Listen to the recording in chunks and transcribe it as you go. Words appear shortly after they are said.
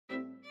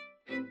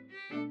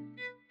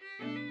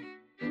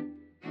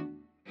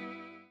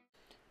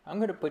I'm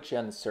going to put you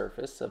on the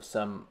surface of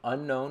some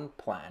unknown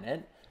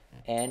planet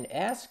and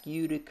ask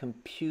you to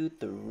compute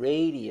the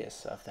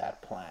radius of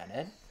that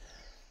planet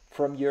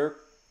from your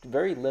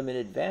very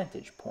limited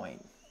vantage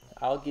point.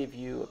 I'll give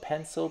you a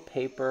pencil,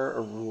 paper,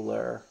 a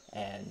ruler,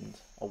 and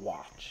a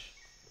watch.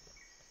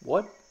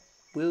 What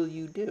will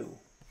you do?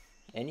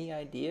 Any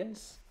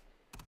ideas?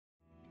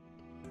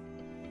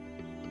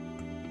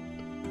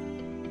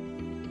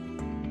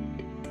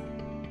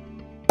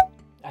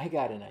 I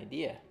got an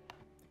idea,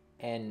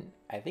 and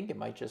I think it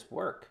might just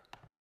work.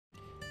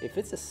 If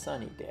it's a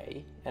sunny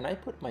day and I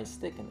put my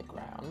stick in the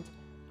ground,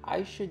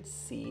 I should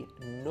see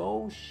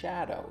no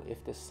shadow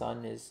if the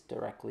sun is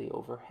directly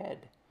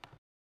overhead.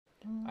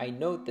 I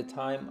note the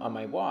time on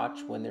my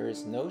watch when there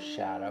is no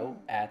shadow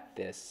at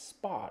this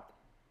spot.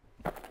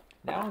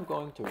 Now I'm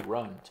going to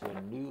run to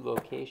a new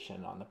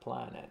location on the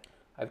planet.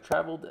 I've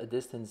traveled a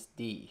distance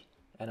d,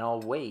 and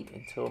I'll wait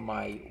until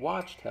my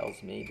watch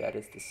tells me that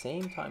it's the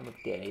same time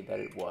of day that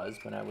it was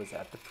when I was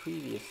at the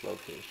previous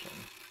location.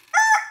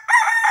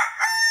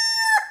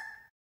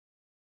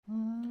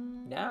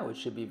 Now it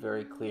should be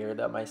very clear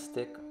that my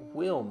stick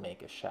will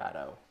make a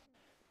shadow,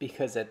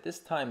 because at this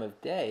time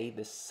of day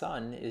the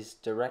sun is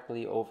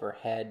directly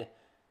overhead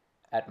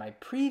at my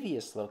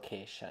previous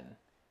location,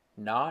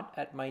 not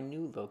at my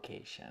new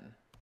location.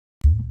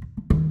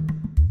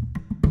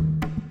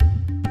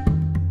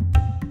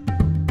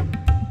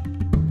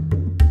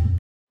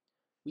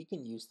 We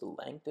can use the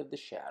length of the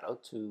shadow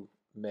to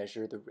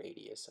measure the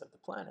radius of the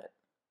planet.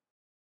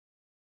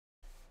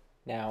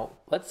 Now,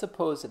 let's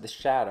suppose that the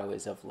shadow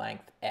is of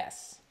length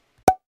s.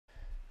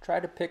 Try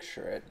to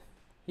picture it.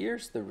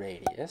 Here's the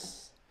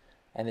radius,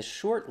 and the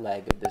short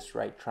leg of this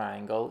right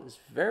triangle is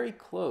very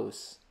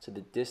close to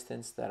the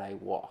distance that I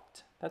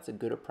walked. That's a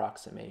good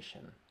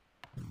approximation.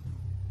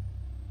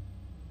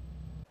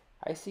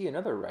 I see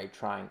another right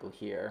triangle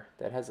here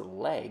that has a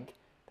leg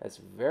that's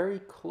very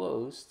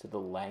close to the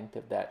length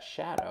of that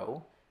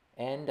shadow,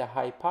 and a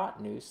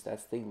hypotenuse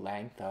that's the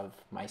length of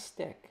my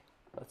stick.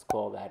 Let's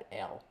call that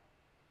L.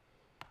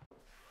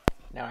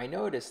 Now I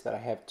notice that I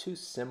have two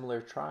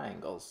similar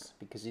triangles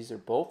because these are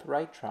both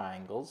right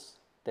triangles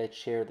that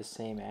share the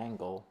same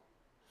angle,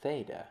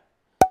 theta.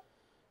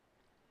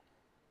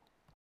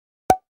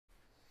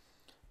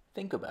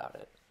 Think about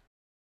it.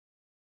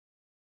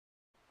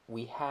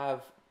 We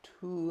have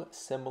two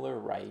similar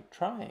right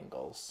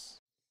triangles.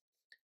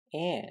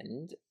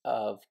 And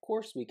of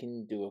course we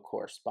can do a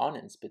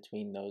correspondence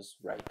between those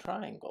right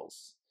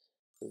triangles.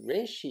 The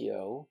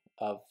ratio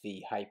of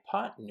the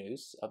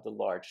hypotenuse of the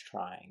large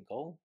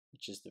triangle,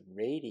 which is the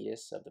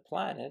radius of the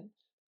planet,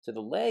 to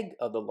the leg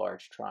of the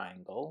large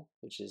triangle,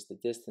 which is the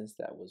distance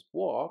that was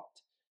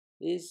walked,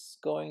 is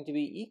going to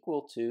be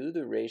equal to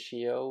the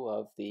ratio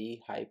of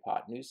the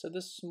hypotenuse of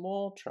the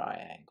small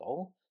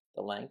triangle,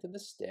 the length of the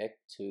stick,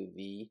 to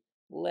the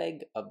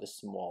leg of the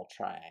small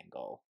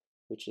triangle,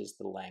 which is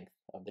the length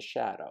of the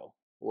shadow,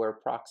 or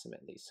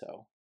approximately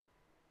so.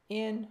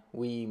 And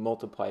we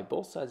multiply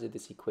both sides of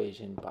this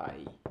equation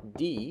by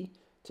d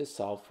to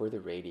solve for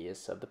the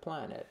radius of the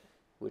planet,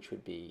 which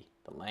would be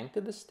the length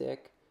of the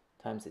stick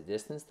times the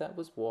distance that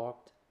was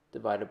walked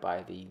divided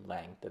by the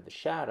length of the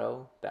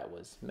shadow that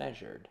was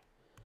measured.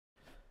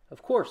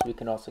 Of course, we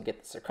can also get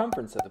the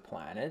circumference of the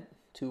planet,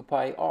 2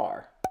 pi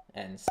r,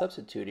 and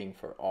substituting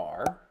for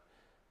r,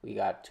 we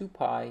got 2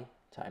 pi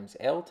times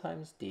L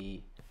times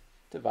d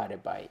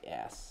divided by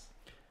s.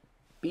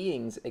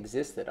 Beings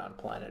existed on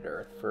planet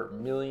Earth for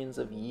millions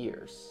of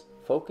years,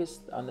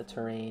 focused on the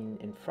terrain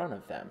in front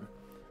of them.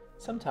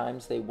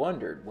 Sometimes they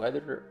wondered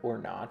whether or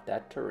not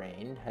that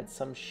terrain had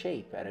some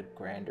shape at a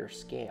grander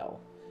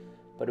scale.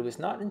 But it was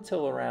not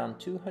until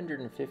around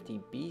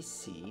 250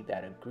 BC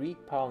that a Greek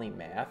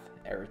polymath,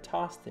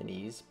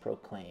 Eratosthenes,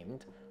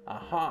 proclaimed,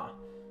 "Aha!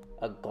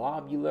 A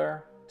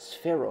globular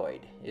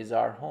spheroid is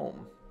our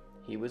home."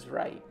 He was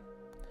right.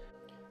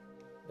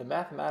 The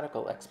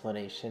mathematical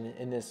explanation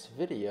in this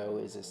video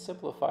is a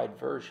simplified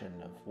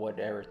version of what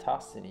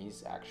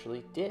Eratosthenes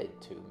actually did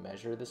to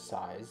measure the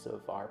size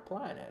of our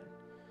planet.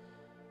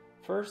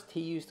 First, he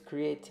used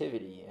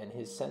creativity and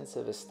his sense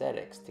of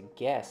aesthetics to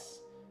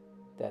guess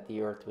that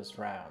the Earth was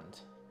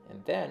round,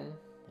 and then,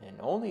 and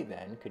only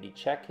then, could he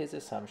check his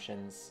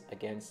assumptions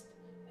against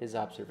his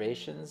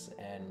observations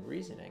and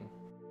reasoning.